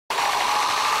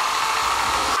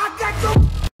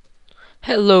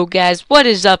Hello guys, what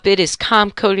is up? It is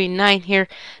ComCody9 here,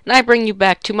 and I bring you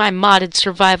back to my modded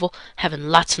survival, having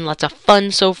lots and lots of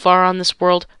fun so far on this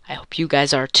world. I hope you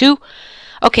guys are too.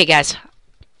 Okay guys,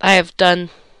 I have done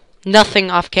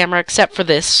nothing off camera except for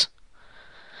this,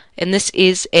 and this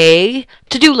is a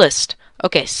to-do list.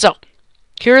 Okay, so,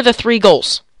 here are the 3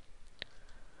 goals.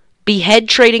 Behead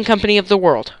trading company of the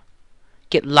world.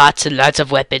 Get lots and lots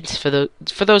of weapons for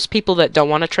those people that don't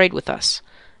want to trade with us.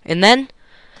 And then,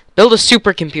 build a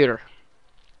supercomputer.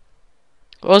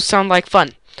 Those sound like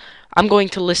fun. I'm going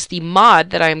to list the mod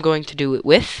that I am going to do it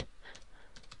with.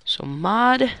 So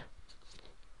mod,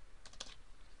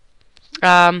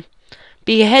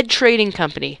 Behead Trading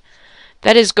Company.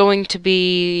 That is going to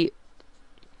be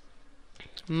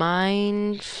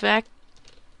Mine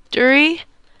Factory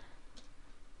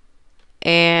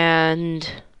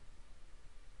and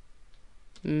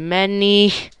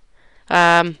many.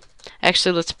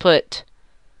 Actually, let's put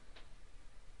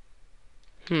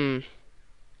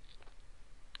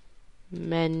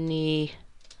many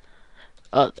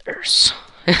others.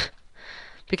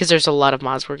 Because there's a lot of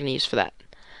mods we're going to use for that.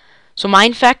 So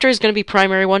Mine Factory is going to be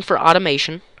primary one for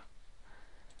automation.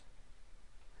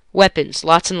 Weapons,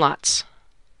 lots and lots.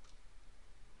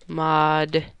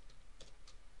 Mod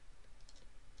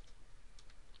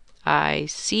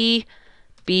ICBM.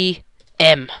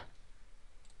 I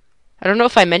don't know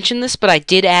if I mentioned this, but I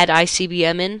did add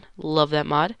ICBM in. Love that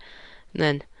mod. And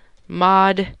then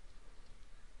mod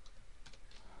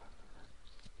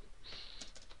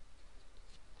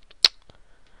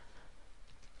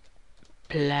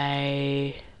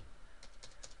play.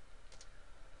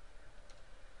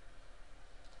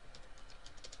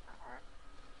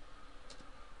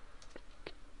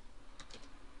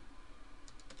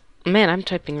 Man, I'm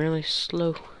typing really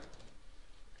slow.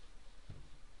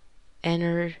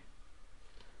 Enter.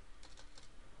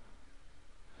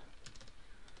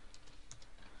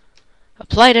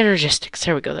 Applied Energistics.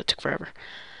 There we go. That took forever.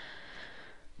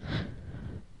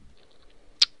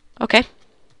 Okay.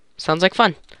 Sounds like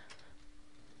fun.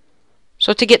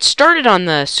 So to get started on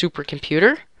the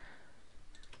supercomputer,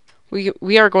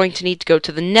 we are going to need to go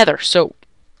to the Nether. So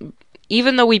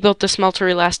even though we built the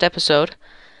smeltery last episode,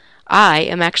 I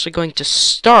am actually going to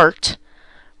start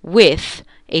with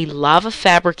a lava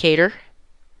fabricator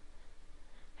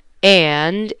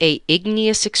and a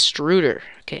igneous extruder.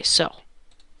 Okay, so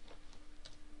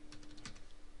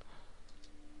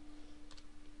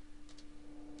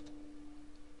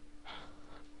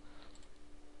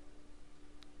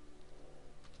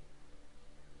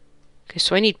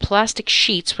I need plastic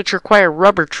sheets, which require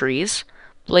rubber trees,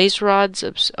 blaze rods.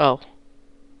 Oh,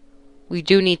 we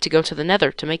do need to go to the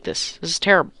Nether to make this. This is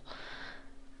terrible.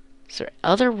 Is there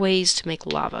other ways to make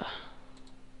lava?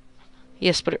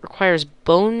 Yes, but it requires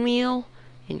bone meal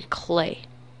and clay.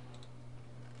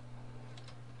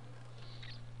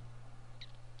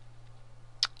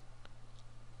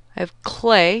 I have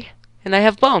clay, and I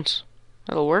have bones.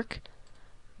 That'll work.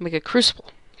 Make a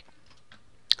crucible.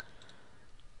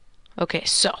 Okay,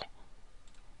 so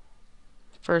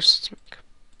first,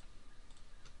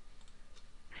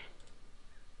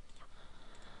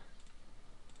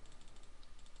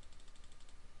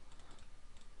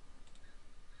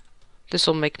 this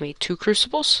will make me 2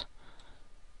 crucibles.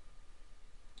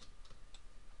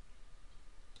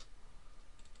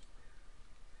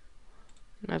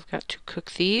 And I've got to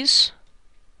cook these.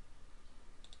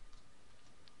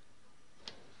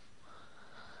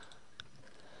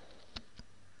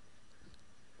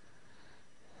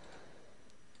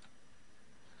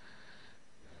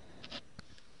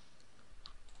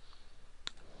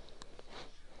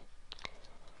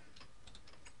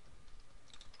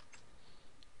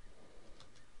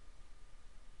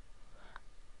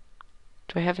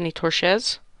 Do I have any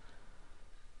torches?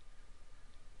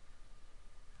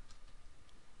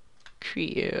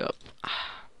 Crap.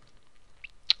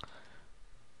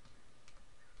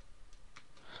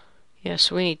 Yeah,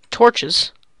 so we need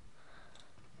torches.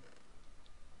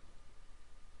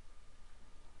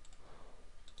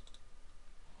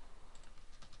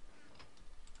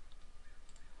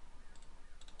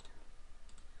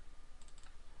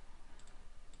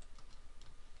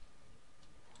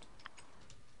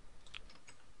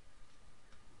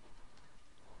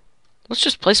 Let's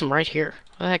just place them right here.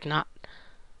 Why the heck not?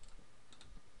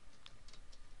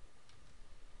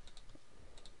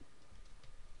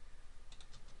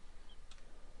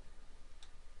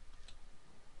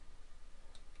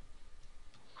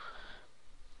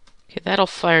 Okay, that'll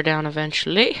fire down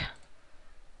eventually.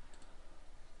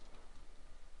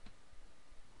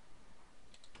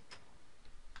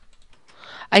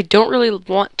 I don't really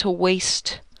want to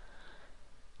waste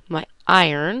my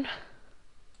iron.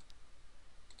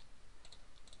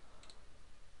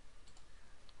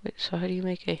 Wait, so how do you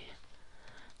make a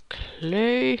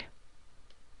clay?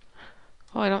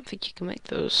 Oh, I don't think you can make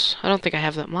those. I don't think I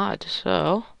have that mod,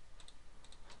 so...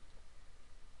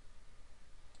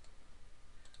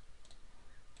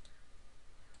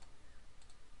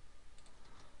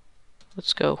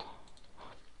 let's go.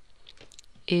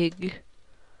 Igneous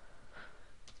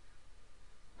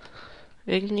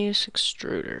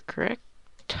extruder, correct?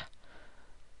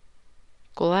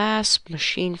 Glass,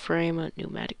 machine frame, a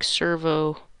pneumatic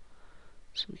servo,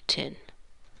 some tin.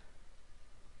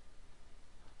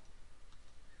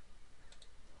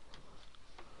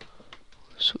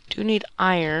 So we do need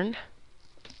iron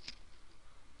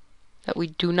that we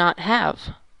do not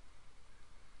have.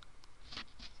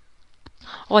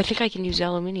 Oh, I think I can use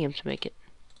aluminium to make it.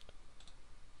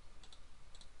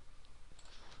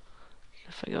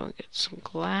 If I go and get some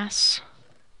glass.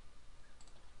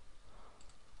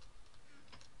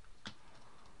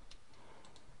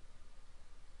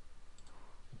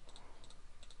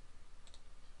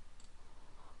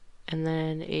 And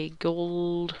then a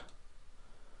gold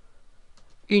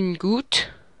ingot.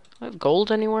 Do I have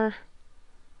gold anywhere?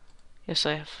 Yes,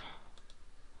 I have.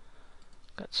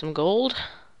 Got some gold.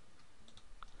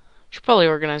 Should probably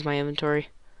organize my inventory.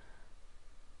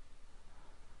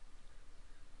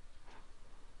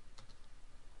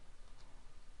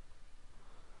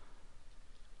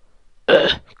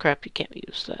 Ugh, crap, you can't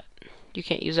use that. You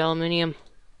can't use aluminium.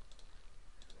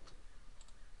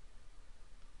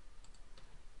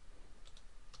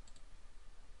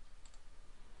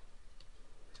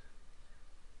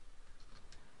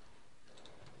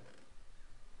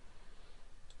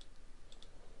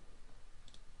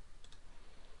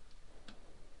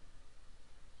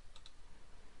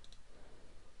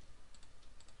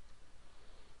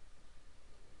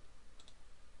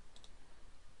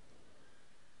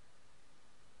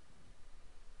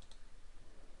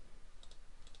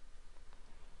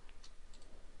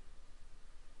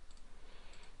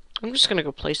 I'm just gonna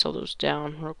go place all those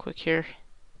down real quick here.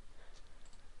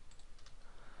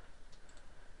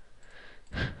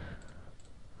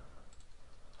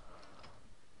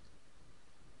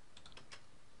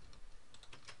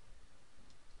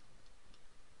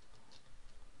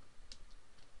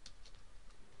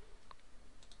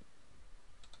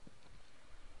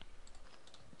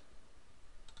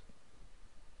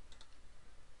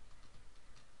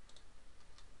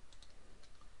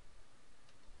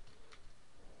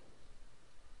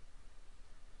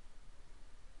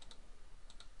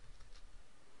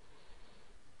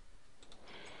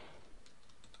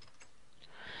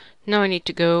 Now I need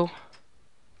to go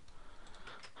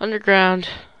underground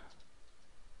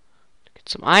to get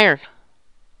some iron.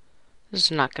 This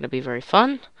is not going to be very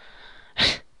fun.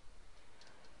 I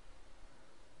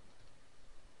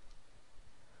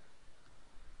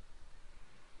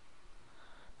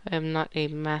am not a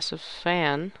massive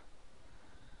fan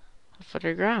of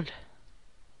underground.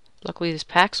 Luckily, these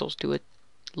Paxels do a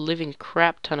living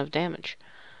crap ton of damage.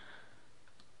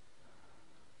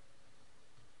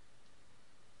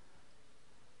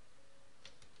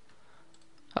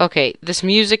 Okay, this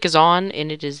music is on,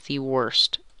 and it is the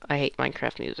worst. I hate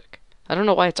Minecraft music. I don't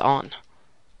know why it's on.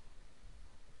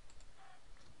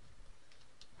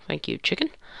 Thank you, chicken.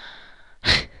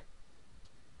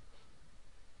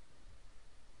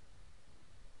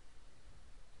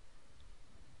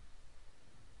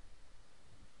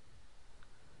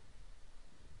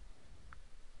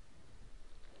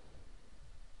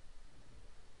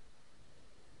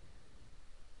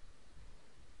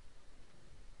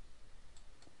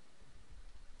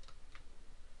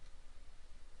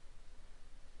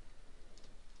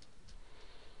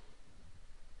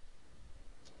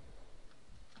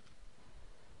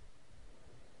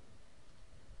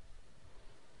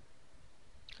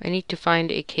 I need to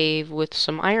find a cave with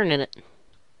some iron in it.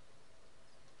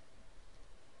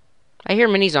 I hear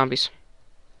mini zombies.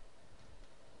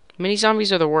 Mini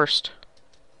zombies are the worst.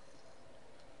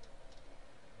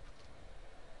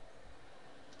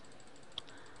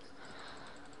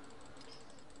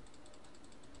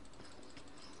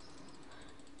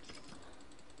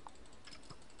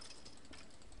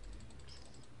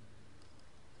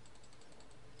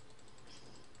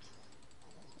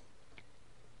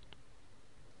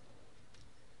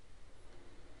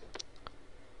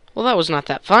 Well, that was not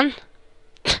that fun.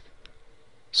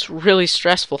 It's really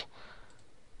stressful.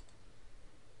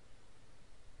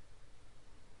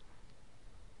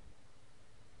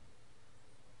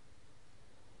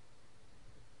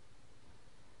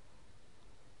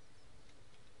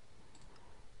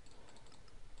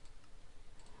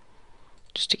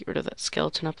 Just to get rid of that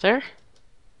skeleton up there.